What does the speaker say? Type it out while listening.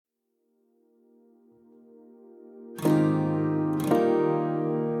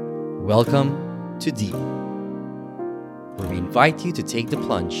Welcome to Deep, where we invite you to take the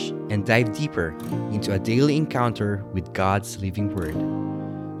plunge and dive deeper into a daily encounter with God's living Word.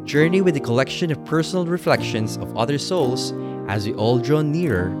 Journey with a collection of personal reflections of other souls as we all draw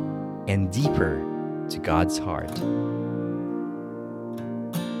nearer and deeper to God's heart.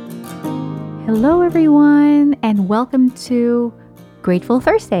 Hello, everyone, and welcome to Grateful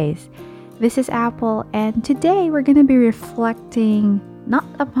Thursdays. This is Apple, and today we're going to be reflecting not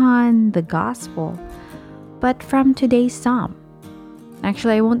upon the gospel, but from today's psalm.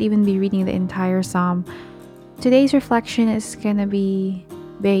 Actually, I won't even be reading the entire psalm. Today's reflection is going to be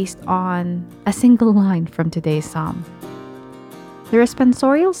based on a single line from today's psalm. The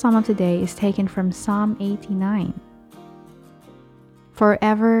responsorial psalm of today is taken from Psalm 89.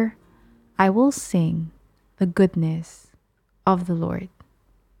 Forever I will sing the goodness of the Lord.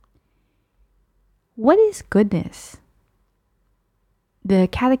 What is goodness? The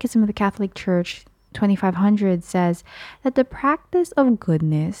Catechism of the Catholic Church 2500 says that the practice of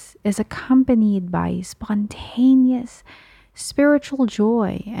goodness is accompanied by spontaneous spiritual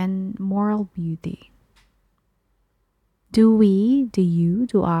joy and moral beauty. Do we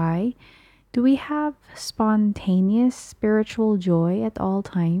have spontaneous spiritual joy at all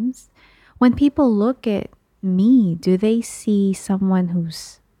times? When people look at me, do they see someone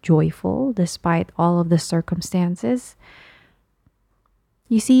who's joyful despite all of the circumstances?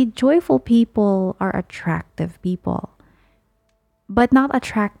 You see, joyful people are attractive people, but not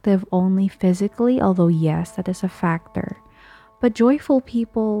attractive only physically, although yes, that is a factor. But joyful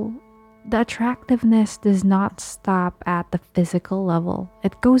people, the attractiveness does not stop at the physical level.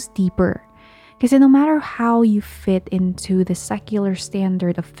 It goes deeper. Because no matter how you fit into the secular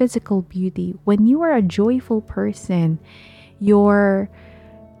standard of physical beauty, when you are a joyful person, your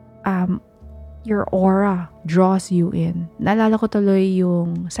aura draws you in. Naalala ko tuloy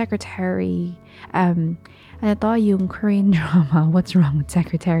yung Secretary, yung Korean drama, What's Wrong with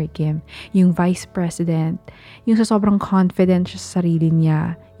Secretary Kim? Yung Vice President, yung sa sobrang confident siya sa sarili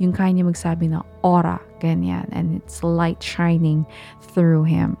niya, yung kaya niya magsabi na aura, ganyan, and it's light shining through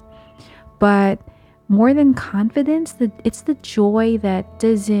him. But more than confidence, it's the joy that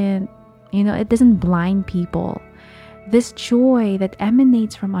doesn't blind people. This joy that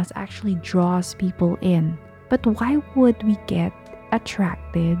emanates from us actually draws people in. But why would we get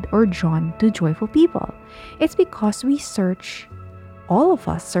attracted or drawn to joyful people? It's because all of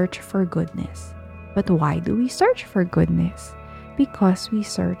us search for goodness. But why do we search for goodness? Because we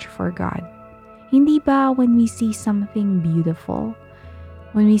search for God. Hindi ba when we see something beautiful,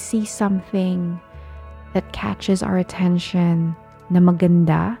 when we see something that catches our attention na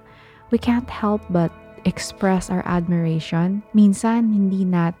maganda, we can't help but express our admiration. Minsan, hindi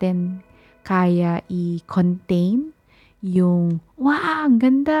natin kaya i-contain yung, wow, ang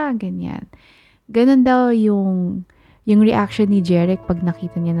ganda, ganyan. Ganun daw yung reaction ni Jeric pag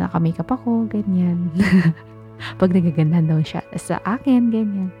nakita niya na naka-makeup ako, ganyan. Pag nagagandahan daw siya sa akin,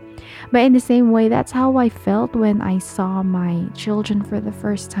 ganyan. But in the same way, that's how I felt when I saw my children for the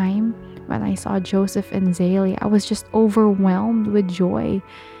first time. When I saw Joseph and Zaylee, I was just overwhelmed with joy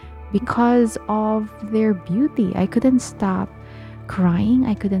because of their beauty. I couldn't stop crying.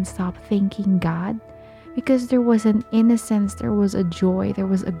 I couldn't stop thanking God because there was an innocence, there was a joy, there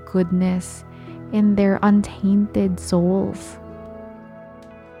was a goodness in their untainted souls.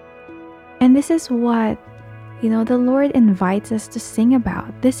 And this is what the Lord invites us to sing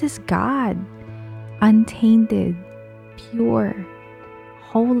about. This is God, untainted, pure,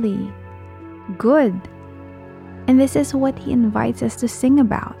 holy, good. And this is what He invites us to sing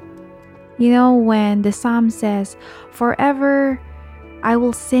about. When the psalm says, forever I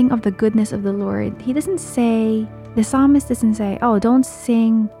will sing of the goodness of the Lord, the psalmist doesn't say, oh, don't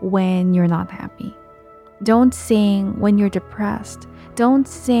sing when you're not happy. Don't sing when you're depressed. Don't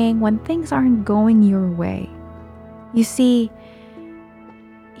sing when things aren't going your way. You see,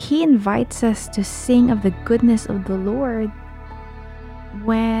 He invites us to sing of the goodness of the Lord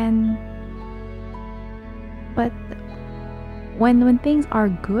when things are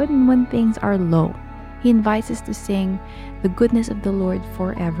good and when things are low. He invites us to sing the goodness of the Lord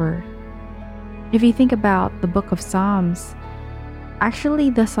forever. If you think about the book of Psalms, actually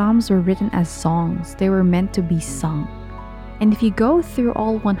the Psalms were written as songs. They were meant to be sung. And if you go through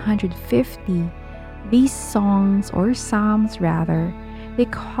all 150, these songs, or psalms rather, they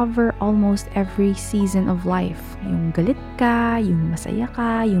cover almost every season of life. Yung galit ka, yung masaya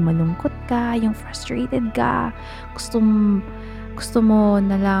ka, yung malungkot ka, yung frustrated ka, gusto mo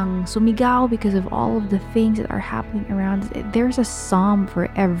na lang sumigaw because of all of the things that are happening around us. There's a psalm for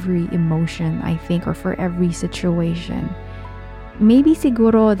every emotion, I think, or for every situation. maybe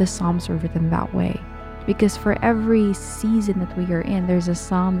siguro the Psalms are written that way because for every season that we are in, there's a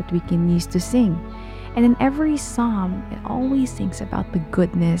psalm that we can use to sing. And in every psalm, it always sings about the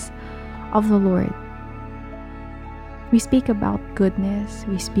goodness of the Lord. We speak about goodness,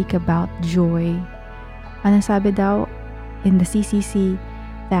 we speak about joy. Ano sabi daw in the CCC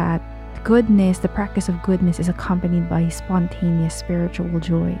that goodness, the practice of goodness is accompanied by spontaneous spiritual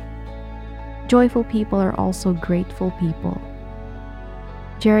joy. Joyful people are also grateful people.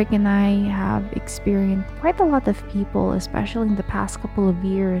 Jarek and I have experienced quite a lot of people, especially in the past couple of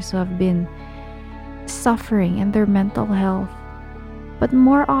years, who have been suffering in their mental health. But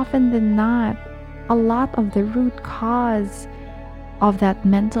more often than not, a lot of the root cause of that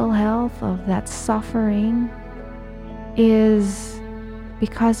mental health, of that suffering, is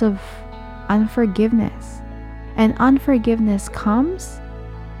because of unforgiveness. And unforgiveness comes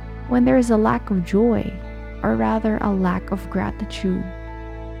when there is a lack of joy, or rather a lack of gratitude.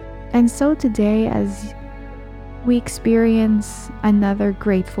 And so today, as we experience another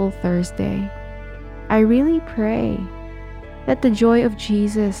Grateful Thursday, I really pray that the joy of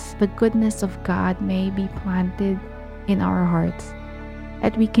Jesus, the goodness of God may be planted in our hearts,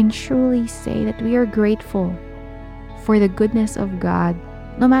 that we can truly say that we are grateful for the goodness of God,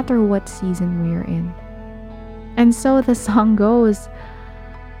 no matter what season we are in. And so the song goes,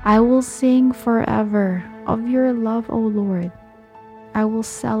 I will sing forever of your love, O Lord. I will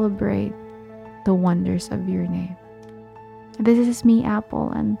celebrate the wonders of your name. This is me,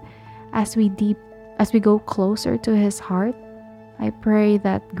 Apple, and as we go closer to his heart, I pray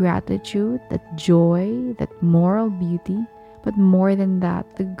that gratitude, that joy, that moral beauty, but more than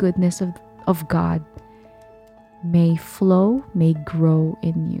that, the goodness of God may flow, may grow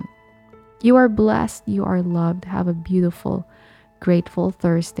in you. You are blessed, you are loved. Have a beautiful, grateful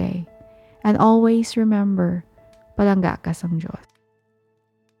Thursday. And always remember, palangga ka sa Diyos.